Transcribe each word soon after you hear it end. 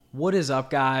What is up,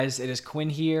 guys? It is Quinn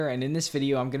here, and in this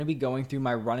video, I'm going to be going through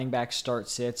my running back start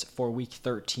sits for week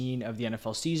 13 of the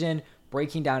NFL season,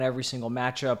 breaking down every single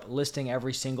matchup, listing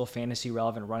every single fantasy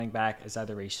relevant running back as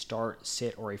either a start,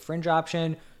 sit, or a fringe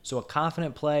option. So a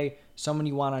confident play, someone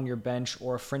you want on your bench,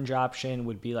 or a fringe option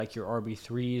would be like your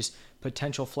RB3s,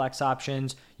 potential flex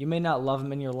options. You may not love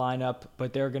them in your lineup,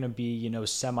 but they're going to be,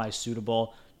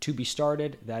 semi-suitable to be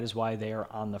started. That is why they are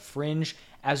on the fringe.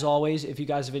 As always, if you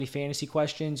guys have any fantasy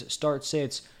questions, start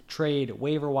sits, trade,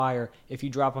 waiver wire, if you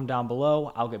drop them down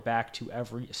below, I'll get back to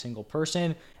every single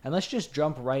person. And let's just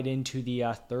jump right into the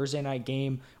Thursday night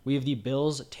game. We have the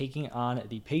Bills taking on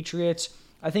the Patriots.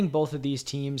 I think both of these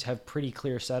teams have pretty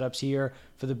clear setups here.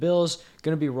 For the Bills,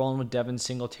 going to be rolling with Devin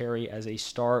Singletary as a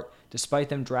start. Despite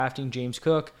them drafting James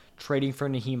Cook, trading for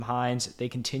Nyheim Hines, they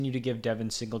continue to give Devin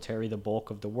Singletary the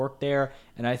bulk of the work there.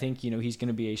 And I think, he's going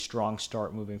to be a strong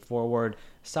start moving forward.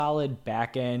 Solid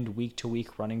back end, week to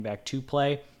week running back to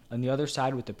play. On the other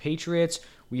side with the Patriots,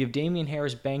 we have Damian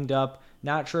Harris banged up.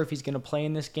 Not sure if he's going to play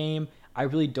in this game. I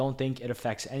really don't think it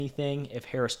affects anything. If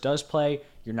Harris does play,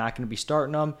 you're not going to be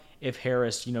starting him. If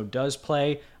Harris, does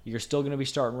play, you're still going to be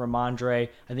starting Ramondre.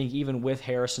 I think even with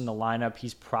Harris in the lineup,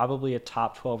 he's probably a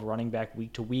top 12 running back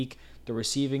week to week. The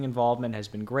receiving involvement has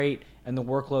been great, and the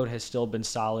workload has still been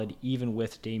solid, even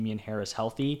with Damian Harris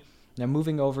healthy. Now,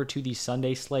 moving over to the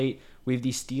Sunday slate, we have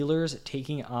the Steelers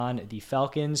taking on the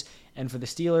Falcons. And for the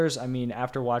Steelers,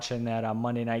 after watching that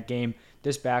Monday night game,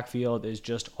 this backfield is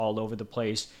just all over the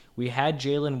place. We had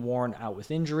Jaylen Warren out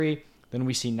with injury. Then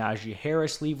we see Najee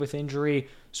Harris leave with injury.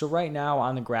 So right now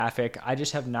on the graphic, I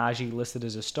just have Najee listed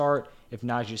as a start. If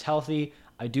Najee's healthy,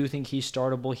 I do think he's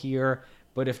startable here.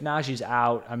 But if Najee's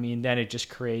out, then it just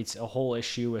creates a whole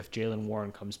issue if Jaylen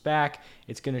Warren comes back.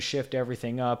 It's going to shift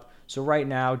everything up. So right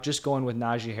now, just going with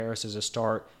Najee Harris as a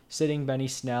start, sitting Benny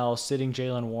Snell, sitting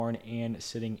Jaylen Warren, and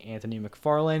sitting Anthony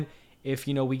McFarland. If,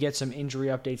 we get some injury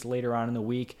updates later on in the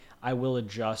week, I will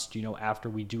adjust, after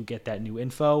we do get that new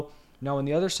info. Now, on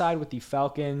the other side with the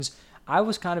Falcons, I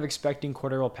was kind of expecting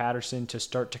Cordarrelle Patterson to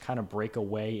start to kind of break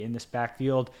away in this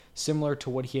backfield, similar to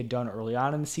what he had done early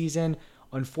on in the season.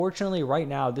 Unfortunately, right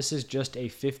now, this is just a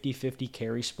 50-50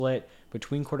 carry split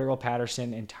between Cordarrelle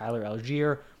Patterson and Tyler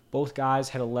Algier. Both guys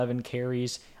had 11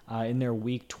 carries in their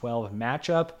Week 12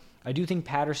 matchup. I do think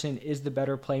Patterson is the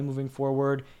better play moving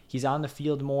forward. He's on the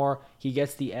field more. He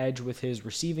gets the edge with his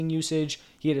receiving usage.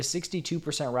 He had a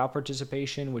 62% route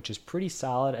participation, which is pretty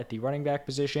solid at the running back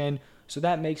position. So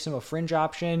that makes him a fringe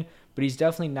option, but he's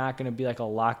definitely not going to be like a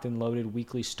locked and loaded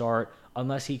weekly start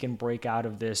unless he can break out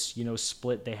of this,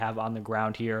 split they have on the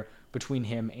ground here between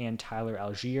him and Tyler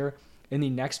Algier. In the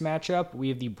next matchup, we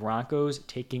have the Broncos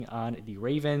taking on the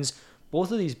Ravens.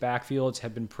 Both of these backfields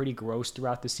have been pretty gross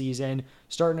throughout the season.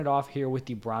 Starting it off here with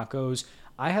the Broncos,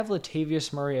 I have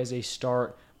Latavius Murray as a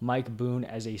start, Mike Boone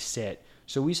as a sit.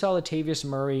 So we saw Latavius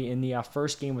Murray in the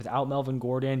first game without Melvin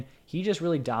Gordon. He just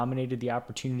really dominated the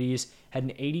opportunities, had an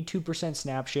 82%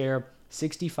 snap share,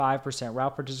 65%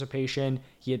 route participation.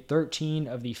 He had 13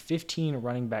 of the 15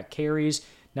 running back carries.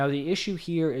 Now the issue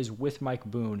here is with Mike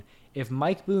Boone. If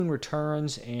Mike Boone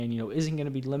returns and isn't going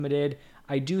to be limited,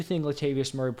 I do think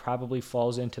Latavius Murray probably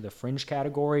falls into the fringe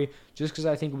category, just because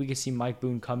I think we could see Mike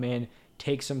Boone come in,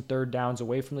 take some third downs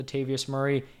away from Latavius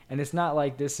Murray, and it's not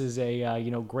like this is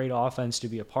a great offense to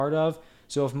be a part of.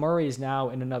 So if Murray is now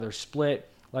in another split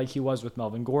like he was with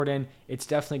Melvin Gordon, it's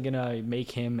definitely going to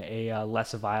make him a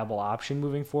less viable option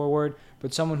moving forward,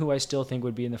 but someone who I still think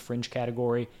would be in the fringe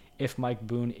category if Mike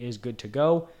Boone is good to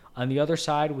go. On the other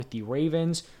side with the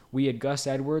Ravens, we had Gus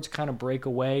Edwards kind of break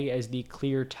away as the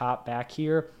clear top back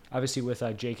here, obviously with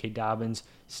J.K. Dobbins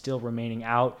still remaining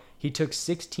out. He took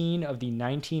 16 of the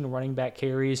 19 running back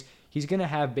carries. He's going to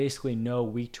have basically no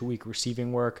week-to-week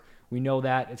receiving work. We know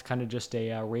that. It's kind of just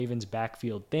a Ravens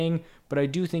backfield thing, but I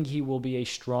do think he will be a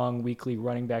strong weekly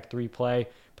running back 3 play,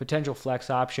 potential flex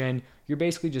option. You're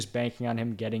basically just banking on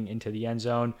him getting into the end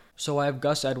zone. So I have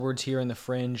Gus Edwards here in the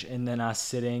fringe, and then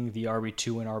sitting the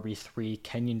RB2 and RB3,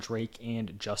 Kenyon Drake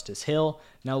and Justice Hill.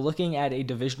 Now looking at a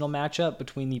divisional matchup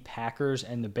between the Packers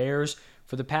and the Bears.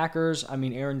 For the Packers,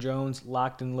 Aaron Jones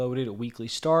locked and loaded, a weekly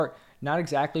start. Not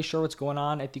exactly sure what's going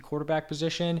on at the quarterback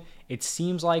position. It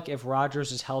seems like if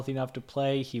Rodgers is healthy enough to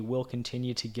play, he will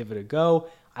continue to give it a go.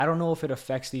 I don't know if it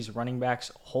affects these running backs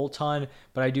a whole ton,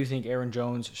 but I do think Aaron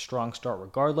Jones, strong start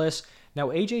regardless.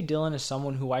 Now, A.J. Dillon is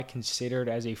someone who I considered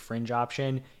as a fringe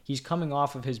option. He's coming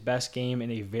off of his best game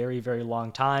in a very, very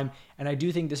long time, and I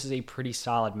do think this is a pretty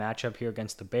solid matchup here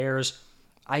against the Bears.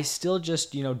 I still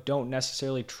just, don't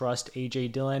necessarily trust A.J.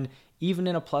 Dillon, even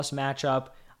in a plus matchup.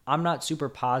 I'm not super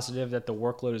positive that the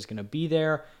workload is going to be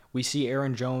there. We see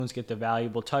Aaron Jones get the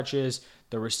valuable touches,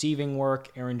 the receiving work.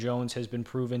 Aaron Jones has been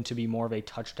proven to be more of a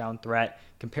touchdown threat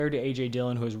compared to A.J.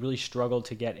 Dillon, who has really struggled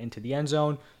to get into the end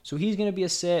zone. So he's going to be a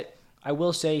sit. I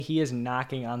will say he is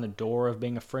knocking on the door of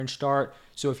being a fringe start.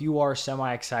 So if you are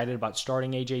semi-excited about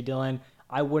starting A.J. Dillon,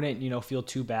 I wouldn't, feel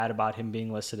too bad about him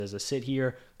being listed as a sit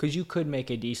here, because you could make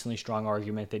a decently strong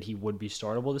argument that he would be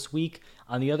startable this week.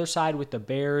 On the other side with the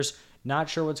Bears, not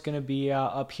sure what's going to be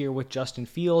up here with Justin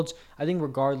Fields. I think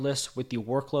regardless, with the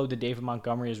workload that David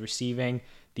Montgomery is receiving,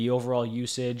 the overall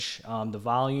usage, the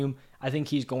volume, I think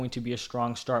he's going to be a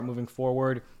strong start moving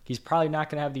forward. He's probably not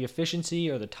going to have the efficiency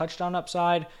or the touchdown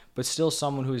upside, but still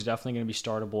someone who is definitely going to be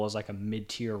startable as like a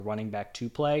mid-tier running back to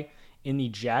play. In the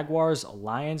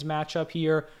Jaguars-Lions matchup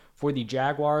here, for the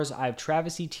Jaguars, I have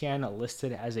Travis Etienne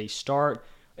listed as a start.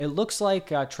 It looks like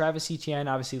Travis Etienne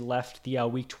obviously left the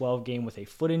Week 12 game with a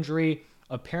foot injury.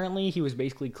 Apparently, he was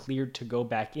basically cleared to go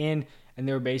back in, and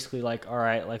they were basically like, all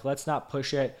right, like let's not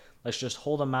push it. Let's just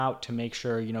hold him out to make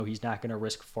sure, he's not going to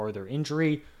risk further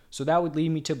injury. So that would lead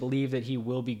me to believe that he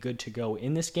will be good to go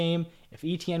in this game. If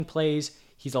Etienne plays,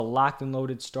 he's a locked and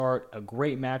loaded start, a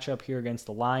great matchup here against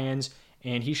the Lions,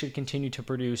 and he should continue to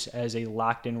produce as a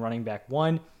locked-in running back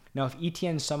one. Now, if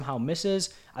Etienne somehow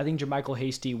misses, I think JaMycal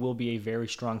Hasty will be a very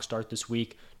strong start this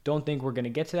week. Don't think we're going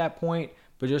to get to that point,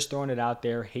 but just throwing it out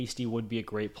there, Hasty would be a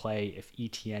great play if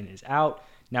Etienne is out.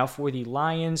 Now, for the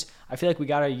Lions, I feel like we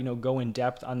got to, go in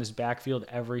depth on this backfield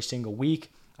every single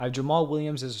week. I have Jamal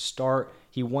Williams as a start.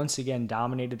 He once again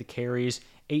dominated the carries.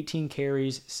 18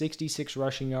 carries, 66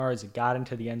 rushing yards, got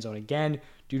into the end zone again.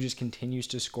 Dude just continues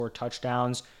to score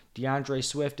touchdowns. DeAndre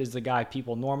Swift is the guy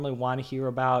people normally want to hear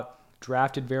about,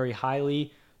 drafted very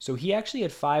highly. So he actually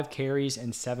had 5 carries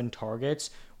and 7 targets,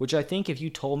 which I think if you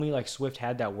told me like Swift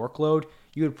had that workload,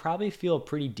 you would probably feel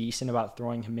pretty decent about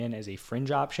throwing him in as a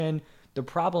fringe option. The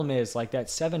problem is like that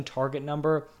 7 target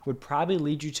number would probably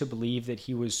lead you to believe that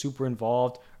he was super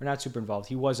involved, or not super involved,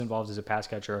 he was involved as a pass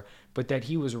catcher, but that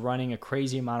he was running a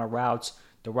crazy amount of routes.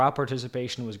 The route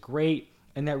participation was great,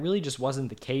 and that really just wasn't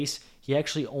the case. He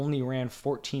actually only ran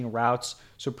 14 routes,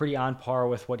 so pretty on par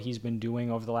with what he's been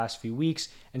doing over the last few weeks.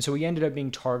 And so he ended up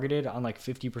being targeted on like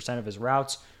 50% of his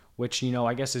routes, which,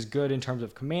 I guess is good in terms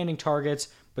of commanding targets,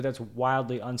 but that's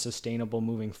wildly unsustainable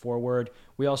moving forward.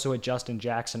 We also had Justin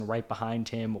Jackson right behind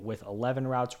him with 11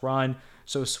 routes run.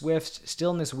 So Swift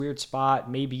still in this weird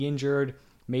spot, maybe injured,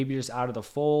 maybe just out of the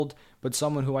fold, but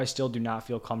someone who I still do not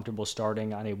feel comfortable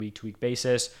starting on a week-to-week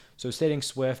basis. So sitting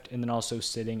Swift and then also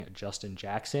sitting Justin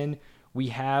Jackson. We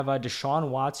have Deshaun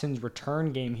Watson's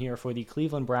return game here for the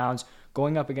Cleveland Browns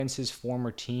going up against his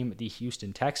former team, the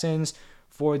Houston Texans.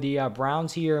 For the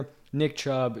Browns here, Nick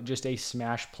Chubb, just a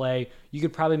smash play. You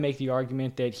could probably make the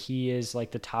argument that he is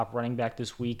like the top running back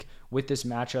this week with this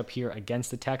matchup here against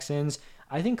the Texans.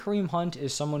 I think Kareem Hunt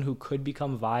is someone who could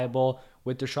become viable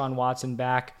with Deshaun Watson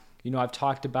back. I've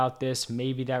talked about this.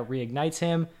 Maybe that reignites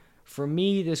him. For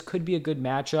me, this could be a good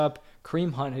matchup.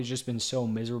 Kareem Hunt has just been so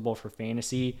miserable for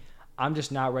fantasy. I'm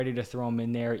just not ready to throw him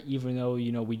in there, even though,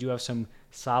 we do have some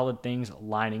solid things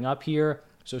lining up here.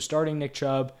 So starting Nick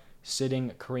Chubb, sitting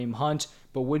Kareem Hunt,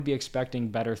 but would be expecting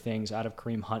better things out of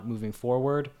Kareem Hunt moving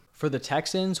forward. For the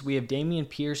Texans, we have Dameon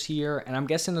Pierce here, and I'm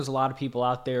guessing there's a lot of people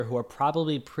out there who are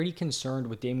probably pretty concerned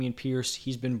with Dameon Pierce.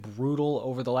 He's been brutal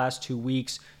over the last 2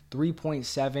 weeks,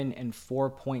 3.7 and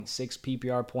 4.6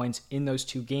 PPR points in those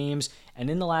 2 games, and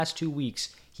in the last 2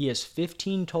 weeks, he has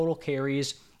 15 total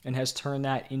carries and has turned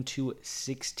that into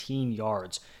 16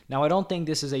 yards. Now, I don't think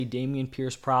this is a Dameon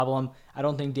Pierce problem. I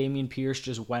don't think Dameon Pierce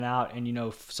just went out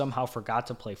and, somehow forgot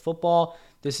to play football.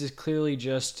 This is clearly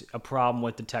just a problem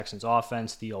with the Texans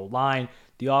offense, the O-line.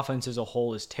 The offense as a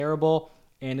whole is terrible,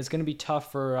 and it's going to be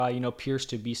tough for, Pierce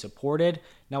to be supported.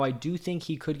 Now, I do think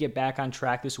he could get back on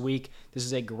track this week. This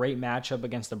is a great matchup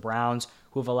against the Browns,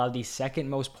 who have allowed the second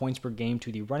most points per game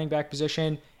to the running back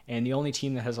position, and the only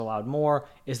team that has allowed more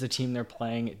is the team they're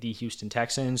playing, the Houston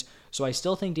Texans. So I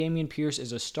still think Dameon Pierce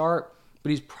is a start,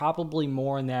 but he's probably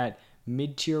more in that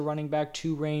mid-tier running back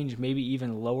 2 range, maybe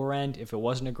even lower end if it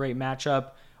wasn't a great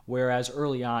matchup. Whereas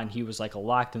early on, he was like a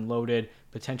locked and loaded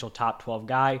potential top 12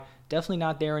 guy. Definitely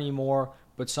not there anymore,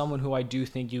 but someone who I do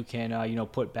think you can,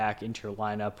 put back into your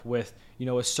lineup with,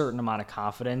 a certain amount of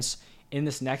confidence. In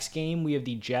this next game, we have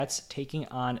the Jets taking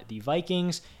on the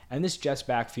Vikings, and this Jets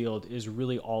backfield is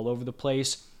really all over the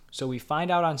place. So we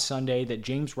find out on Sunday that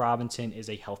James Robinson is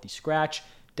a healthy scratch,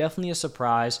 definitely a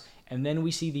surprise, and then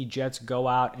we see the Jets go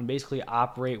out and basically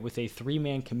operate with a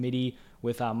 3-man committee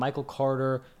with Michael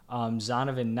Carter,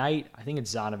 Zonovan Knight, I think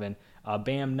it's Zonovan,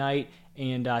 Bam Knight,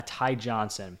 and Ty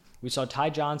Johnson. We saw Ty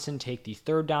Johnson take the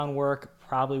third down work,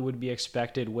 probably would be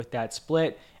expected with that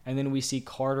split. And then we see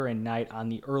Carter and Knight on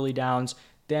the early downs.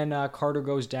 Then Carter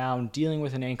goes down, dealing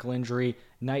with an ankle injury.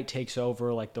 Knight takes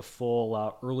over like the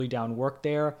full early down work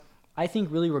there. I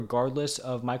think really regardless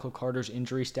of Michael Carter's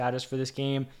injury status for this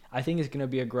game, I think it's going to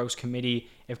be a gross committee.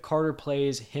 If Carter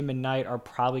plays, him and Knight are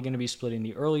probably going to be splitting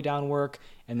the early down work,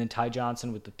 and then Ty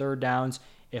Johnson with the third downs.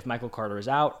 If Michael Carter is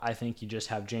out, I think you just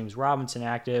have James Robinson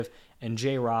active, and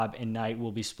J-Rob and Knight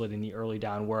will be splitting the early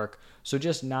down work. So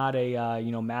just not a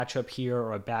matchup here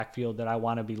or a backfield that I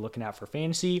want to be looking at for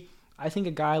fantasy. I think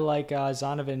a guy like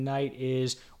Zonovan Knight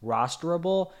is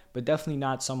rosterable, but definitely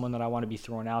not someone that I want to be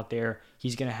throwing out there.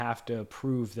 He's going to have to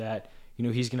prove that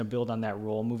he's going to build on that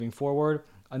role moving forward.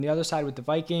 On the other side with the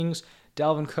Vikings,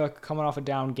 Dalvin Cook coming off a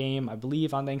down game, I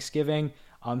believe, on Thanksgiving.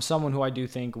 Someone who I do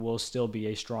think will still be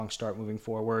a strong start moving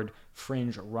forward.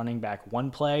 Fringe running back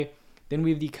one play. Then we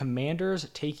have the Commanders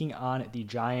taking on the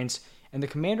Giants. And the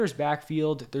Commanders'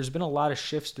 backfield, there's been a lot of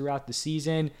shifts throughout the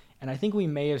season, and I think we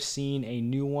may have seen a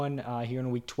new one here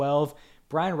in Week 12.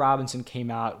 Brian Robinson came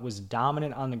out, was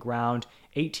dominant on the ground,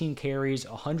 18 carries,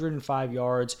 105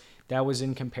 yards. That was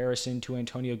in comparison to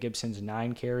Antonio Gibson's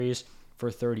 9 carries for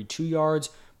 32 yards.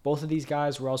 Both of these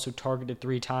guys were also targeted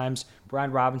 3 times.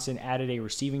 Brian Robinson added a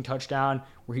receiving touchdown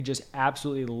where he just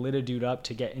absolutely lit a dude up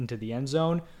to get into the end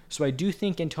zone. So I do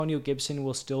think Antonio Gibson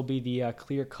will still be the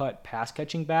clear-cut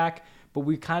pass-catching back, but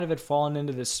we kind of had fallen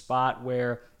into this spot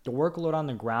where the workload on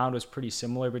the ground was pretty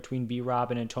similar between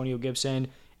B-Rob and Antonio Gibson,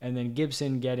 and then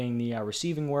Gibson getting the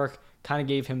receiving work kind of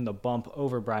gave him the bump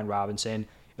over Brian Robinson.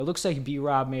 It looks like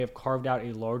B-Rob may have carved out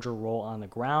a larger role on the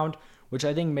ground, which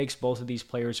I think makes both of these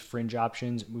players fringe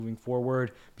options moving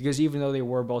forward, because even though they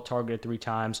were both targeted 3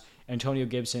 times, Antonio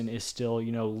Gibson is still,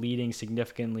 leading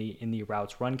significantly in the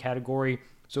routes run category,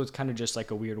 so it's kind of just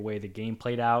like a weird way the game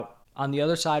played out. On the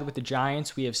other side with the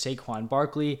Giants, we have Saquon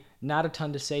Barkley. Not a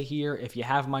ton to say here. If you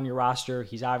have him on your roster,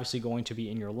 he's obviously going to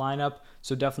be in your lineup,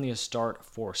 so definitely a start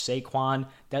for Saquon.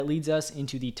 That leads us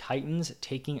into the Titans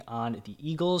taking on the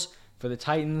Eagles. For the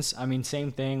Titans,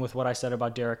 same thing with what I said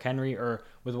about Derrick Henry, or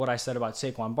with what I said about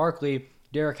Saquon Barkley.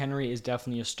 Derrick Henry is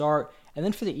definitely a start. And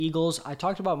then for the Eagles, I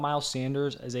talked about Miles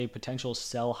Sanders as a potential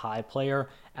sell-high player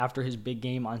after his big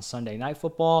game on Sunday Night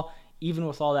Football. Even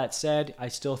with all that said, I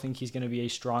still think he's going to be a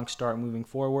strong start moving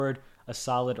forward, a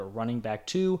solid running back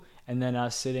 2, and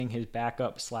then sitting his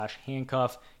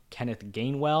backup/handcuff, Kenneth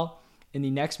Gainwell. In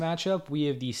the next matchup, we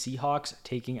have the Seahawks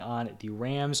taking on the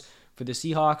Rams. For the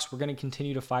Seahawks, we're going to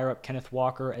continue to fire up Kenneth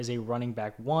Walker as a running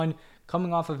back 1,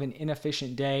 coming off of an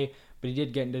inefficient day, but he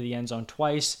did get into the end zone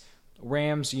twice.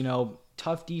 Rams,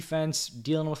 tough defense,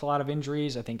 dealing with a lot of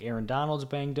injuries. I think Aaron Donald's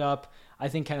banged up. I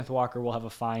think Kenneth Walker will have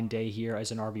a fine day here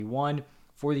as an RB1.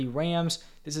 For the Rams,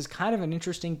 this is kind of an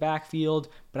interesting backfield,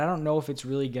 but I don't know if it's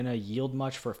really going to yield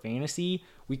much for fantasy.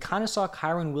 We kind of saw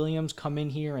Kyren Williams come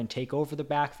in here and take over the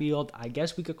backfield. I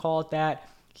guess we could call it that.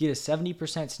 He had a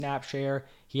 70% snap share.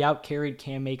 He out-carried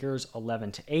Cam Akers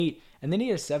 11-8, and then he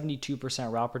had a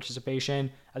 72% route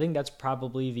participation. I think that's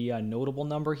probably the notable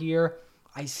number here.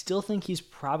 I still think he's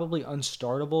probably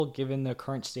unstartable given the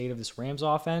current state of this Rams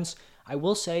offense. I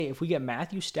will say if we get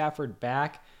Matthew Stafford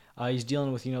back, he's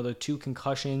dealing with, the 2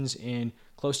 concussions in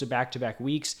close to back-to-back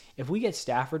weeks. If we get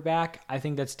Stafford back, I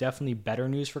think that's definitely better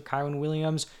news for Kyren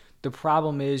Williams. The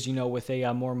problem is, with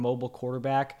a more mobile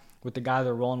quarterback, with the guy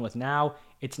they're rolling with now,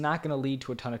 it's not going to lead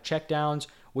to a ton of checkdowns,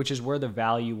 which is where the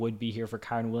value would be here for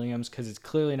Kyren Williams, because it's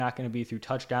clearly not going to be through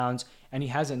touchdowns, and he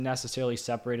hasn't necessarily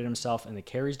separated himself in the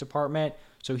carries department,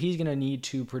 so he's going to need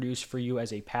to produce for you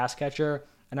as a pass catcher,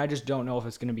 and I just don't know if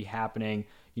it's going to be happening,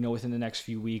 within the next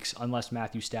few weeks, unless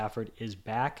Matthew Stafford is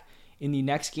back. In the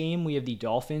next game, we have the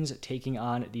Dolphins taking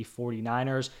on the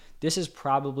 49ers. This is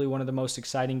probably one of the most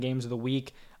exciting games of the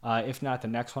week, if not the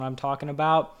next one I'm talking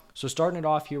about. So starting it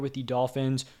off here with the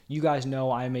Dolphins, you guys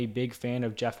know I'm a big fan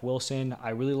of Jeff Wilson.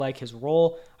 I really like his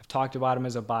role. I've talked about him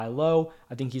as a buy low.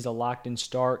 I think he's a locked-in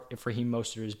start. If Raheem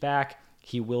Mostert is back,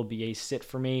 he will be a sit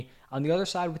for me. On the other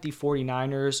side with the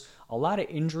 49ers, a lot of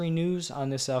injury news on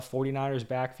this 49ers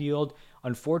backfield.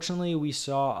 Unfortunately, we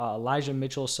saw Elijah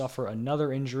Mitchell suffer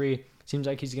another injury. Seems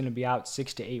like he's going to be out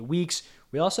 6 to 8 weeks.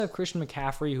 We also have Christian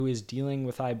McCaffrey, who is dealing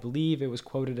with, I believe it was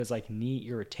quoted as knee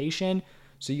irritation.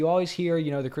 So you always hear,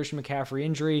 the Christian McCaffrey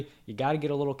injury. You got to get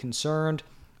a little concerned.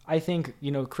 I think,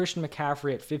 Christian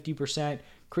McCaffrey at 50%,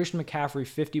 Christian McCaffrey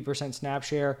 50% snap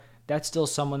share, that's still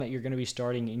someone that you're going to be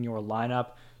starting in your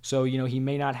lineup. So, he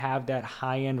may not have that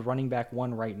high-end running back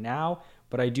 1 right now,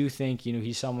 but I do think,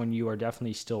 he's someone you are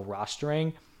definitely still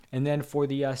rostering. And then for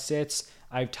the sits,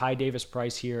 I have Ty Davis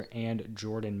Price here and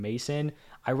Jordan Mason.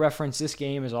 I reference this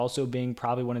game as also being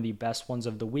probably one of the best ones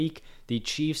of the week. The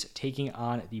Chiefs taking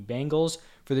on the Bengals.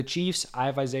 For the Chiefs, I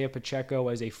have Isaiah Pacheco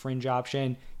as a fringe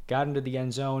option. Got into the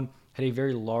end zone, had a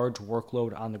very large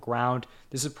workload on the ground.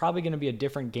 This is probably going to be a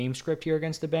different game script here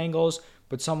against the Bengals,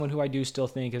 but someone who I do still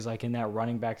think is like in that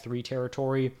running back 3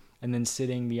 territory, and then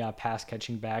sitting the pass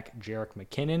catching back Jerick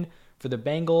McKinnon. For the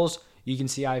Bengals, you can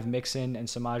see I have Mixon and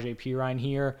Samaje Perine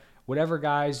here. Whatever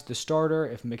guys, the starter,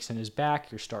 if Mixon is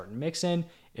back, you're starting Mixon.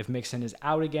 If Mixon is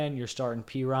out again, you're starting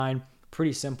Perine.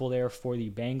 Pretty simple there for the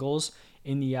Bengals.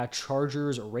 In the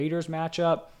Chargers-Raiders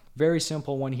matchup, very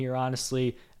simple one here,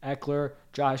 honestly. Eckler,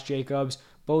 Josh Jacobs,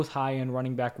 both high-end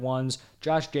running back ones.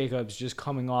 Josh Jacobs just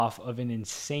coming off of an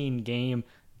insane game,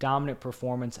 dominant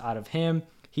performance out of him.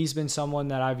 He's been someone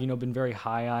that I've been very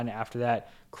high on after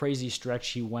that crazy stretch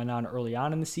he went on early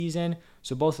on in the season.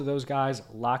 So both of those guys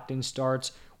locked in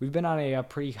starts. We've been on a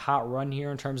pretty hot run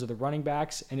here in terms of the running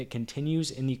backs, and it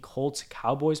continues in the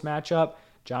Colts-Cowboys matchup.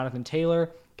 Jonathan Taylor,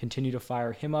 continue to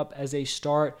fire him up as a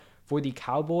start. For the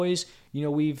Cowboys,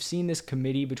 we've seen this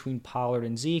committee between Pollard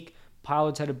and Zeke.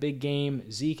 Pollard's had a big game.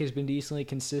 Zeke has been decently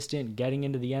consistent getting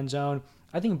into the end zone.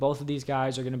 I think both of these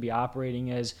guys are going to be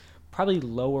operating as probably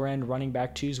lower end running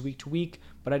back 2s week to week,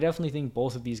 but I definitely think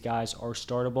both of these guys are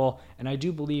startable, and I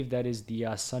do believe that is the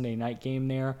Sunday night game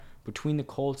there between the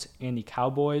Colts and the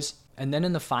Cowboys. And then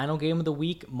in the final game of the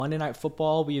week, Monday Night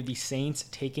Football, we have the Saints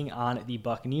taking on the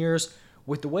Buccaneers.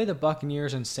 With the way the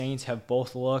Buccaneers and Saints have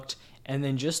both looked, and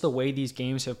then just the way these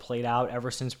games have played out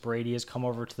ever since Brady has come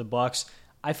over to the Bucs,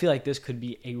 I feel like this could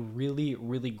be a really,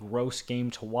 really gross game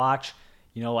to watch.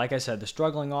 Like I said, the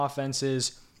struggling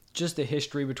offenses, just the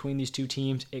history between these two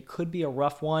teams, it could be a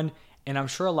rough one. And I'm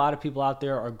sure a lot of people out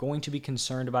there are going to be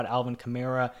concerned about Alvin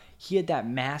Kamara. He had that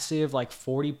massive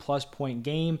 40-plus point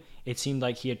game. It seemed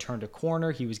like he had turned a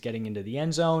corner. He was getting into the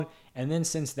end zone. And then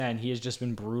since then, he has just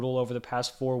been brutal over the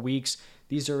past 4 weeks.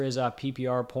 These are his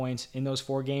PPR points in those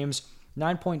 4 games: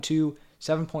 9.2,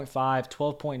 7.5,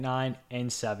 12.9,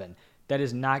 and 7. That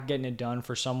is not getting it done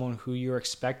for someone who you're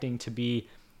expecting to be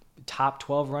top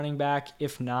 12 running back,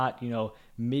 if not,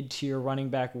 mid-tier running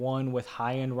back 1 with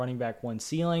high-end running back 1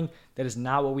 ceiling. That is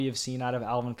not what we have seen out of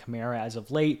Alvin Kamara as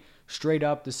of late. Straight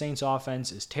up, the Saints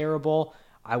offense is terrible.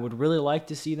 I would really like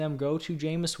to see them go to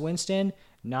Jameis Winston.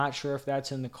 Not sure if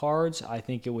that's in the cards. I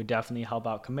think it would definitely help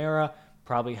out Kamara,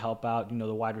 probably help out,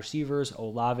 the wide receivers,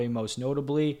 Olave most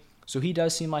notably. So he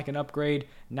does seem like an upgrade.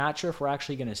 Not sure if we're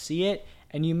actually going to see it.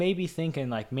 And you may be thinking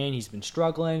man, he's been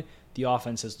struggling. The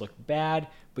offense has looked bad,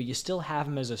 but you still have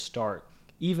him as a start.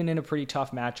 Even in a pretty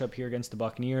tough matchup here against the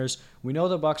Buccaneers. We know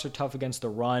the Bucs are tough against the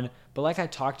run, but like I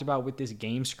talked about with this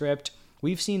game script,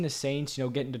 we've seen the Saints,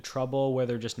 get into trouble where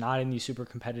they're just not in these super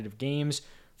competitive games.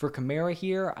 For Kamara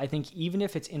here, I think even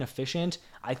if it's inefficient,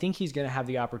 I think he's going to have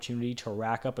the opportunity to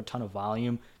rack up a ton of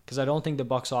volume because I don't think the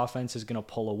Bucs offense is going to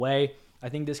pull away. I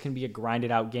think this can be a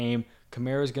grinded out game.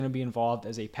 Kamara is going to be involved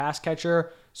as a pass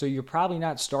catcher, so you're probably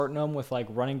not starting him with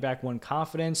running back 1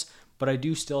 confidence, but I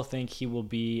do still think he will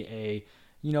be a,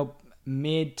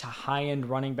 mid to high end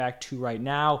running back 2 right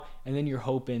now, and then you're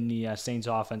hoping the Saints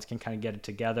offense can kind of get it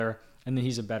together, and then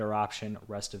he's a better option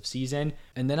rest of season.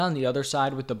 And then on the other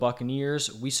side with the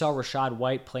Buccaneers, we saw Rachaad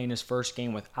White play in his first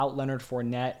game without Leonard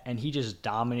Fournette, and he just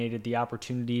dominated the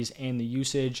opportunities and the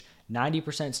usage.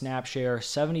 90% snap share,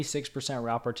 76%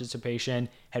 route participation,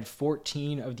 had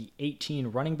 14 of the 18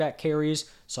 running back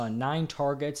carries, saw 9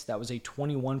 targets. That was a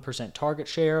 21% target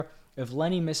share. If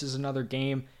Lenny misses another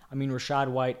game, Rachaad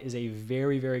White is a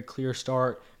very, very clear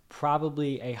start,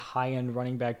 probably a high-end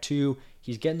running back 2.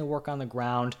 He's getting the work on the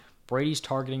ground. Brady's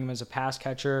targeting him as a pass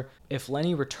catcher. If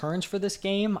Lenny returns for this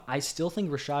game, I still think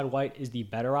Rachaad White is the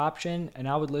better option, and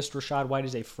I would list Rachaad White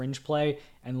as a fringe play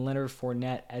and Leonard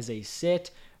Fournette as a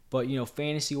sit. But,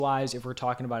 fantasy-wise, if we're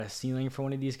talking about a ceiling for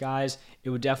one of these guys, it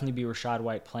would definitely be Rachaad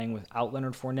White playing without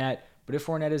Leonard Fournette. But if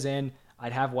Fournette is in,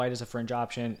 I'd have White as a fringe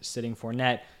option, sitting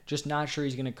Fournette. Just not sure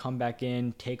he's going to come back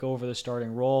in, take over the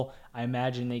starting role. I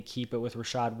imagine they keep it with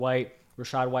Rachaad White.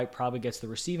 Rachaad White probably gets the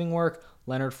receiving work.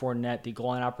 Leonard Fournette, the goal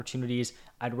line opportunities.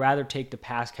 I'd rather take the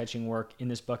pass-catching work in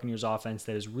this Buccaneers offense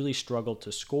that has really struggled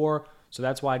to score. So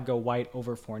that's why I'd go White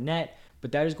over Fournette.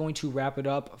 But that is going to wrap it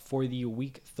up for the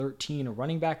Week 13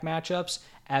 running back matchups.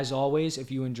 As always,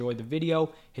 if you enjoyed the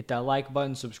video, hit that like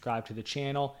button, subscribe to the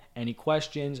channel. Any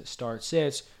questions, start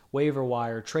sits, waiver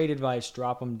wire, trade advice,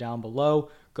 drop them down below.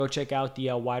 Go check out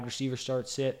the wide receiver start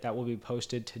sit that will be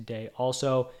posted today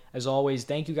also. As always,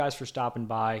 thank you guys for stopping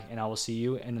by, and I will see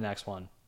you in the next one.